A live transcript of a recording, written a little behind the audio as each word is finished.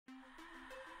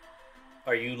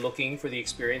Are you looking for the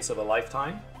experience of a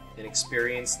lifetime? An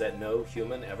experience that no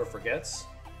human ever forgets?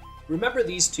 Remember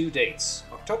these two dates,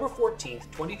 October 14th,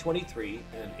 2023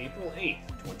 and April 8th,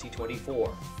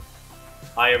 2024.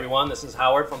 Hi everyone, this is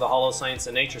Howard from the Hollow Science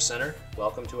and Nature Center.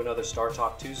 Welcome to another Star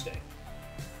Talk Tuesday.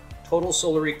 Total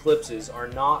solar eclipses are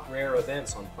not rare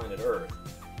events on planet Earth,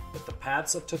 but the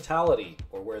paths of totality,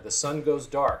 or where the sun goes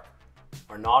dark,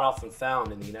 are not often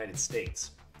found in the United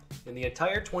States. In the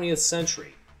entire 20th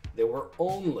century, there were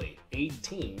only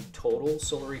 18 total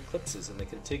solar eclipses in the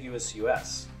contiguous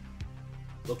US.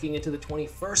 Looking into the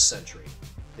 21st century,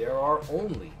 there are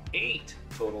only 8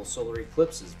 total solar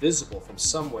eclipses visible from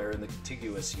somewhere in the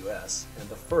contiguous US, and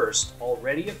the first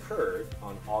already occurred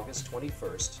on August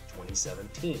 21st,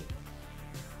 2017.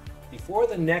 Before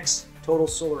the next total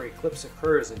solar eclipse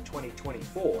occurs in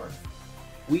 2024,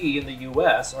 we in the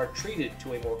US are treated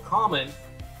to a more common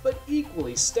but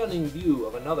equally stunning view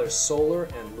of another solar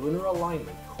and lunar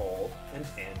alignment called an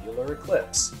annular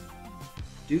eclipse.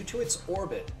 Due to its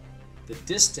orbit, the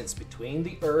distance between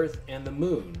the Earth and the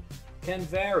Moon can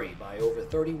vary by over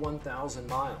 31,000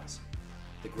 miles.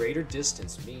 The greater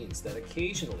distance means that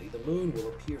occasionally the Moon will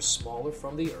appear smaller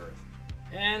from the Earth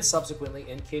and subsequently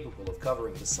incapable of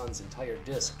covering the Sun's entire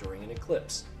disk during an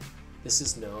eclipse. This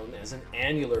is known as an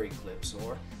annular eclipse,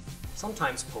 or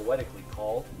sometimes poetically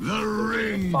called the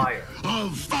Ring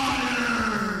of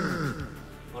Fire.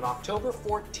 On October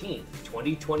 14,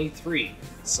 2023,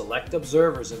 select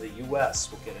observers in the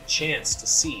US will get a chance to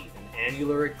see an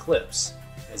annular eclipse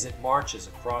as it marches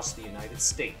across the United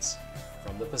States,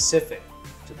 from the Pacific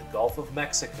to the Gulf of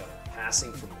Mexico,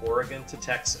 passing from Oregon to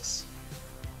Texas.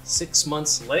 6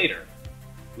 months later,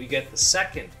 we get the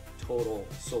second total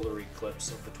solar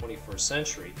eclipse of the 21st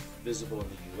century, visible in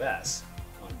the US,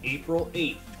 on April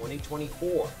 8,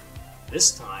 2024.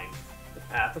 This time, the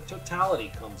path of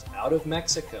totality comes out of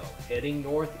Mexico, heading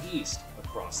northeast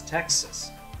across Texas,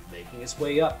 making its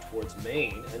way up towards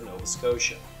Maine and Nova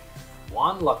Scotia.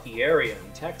 One lucky area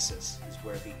in Texas is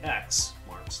where the X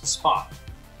marks the spot,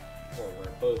 or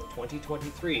where both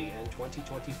 2023 and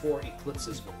 2024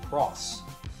 eclipses will cross.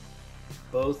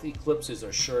 Both eclipses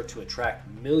are sure to attract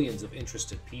millions of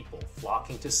interested people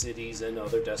flocking to cities and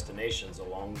other destinations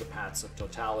along the paths of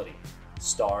totality.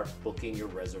 Start booking your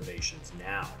reservations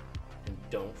now. And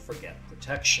don't forget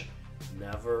protection.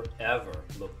 Never ever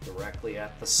look directly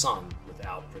at the sun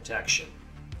without protection.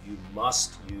 You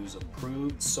must use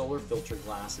approved solar filter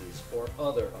glasses or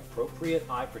other appropriate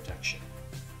eye protection.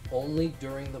 Only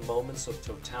during the moments of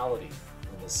totality,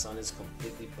 when the sun is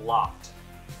completely blocked,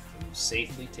 can you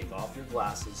safely take off your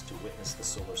glasses to witness the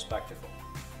solar spectacle.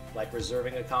 Like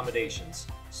reserving accommodations,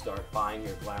 start buying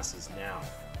your glasses now.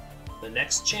 The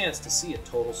next chance to see a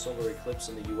total solar eclipse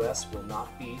in the US will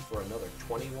not be for another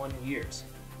 21 years,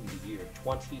 in the year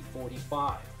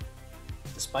 2045.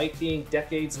 Despite being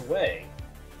decades away,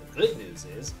 the good news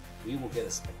is we will get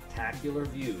a spectacular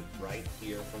view right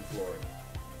here from Florida.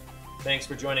 Thanks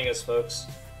for joining us, folks.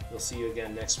 We'll see you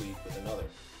again next week with another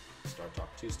Star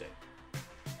Talk Tuesday.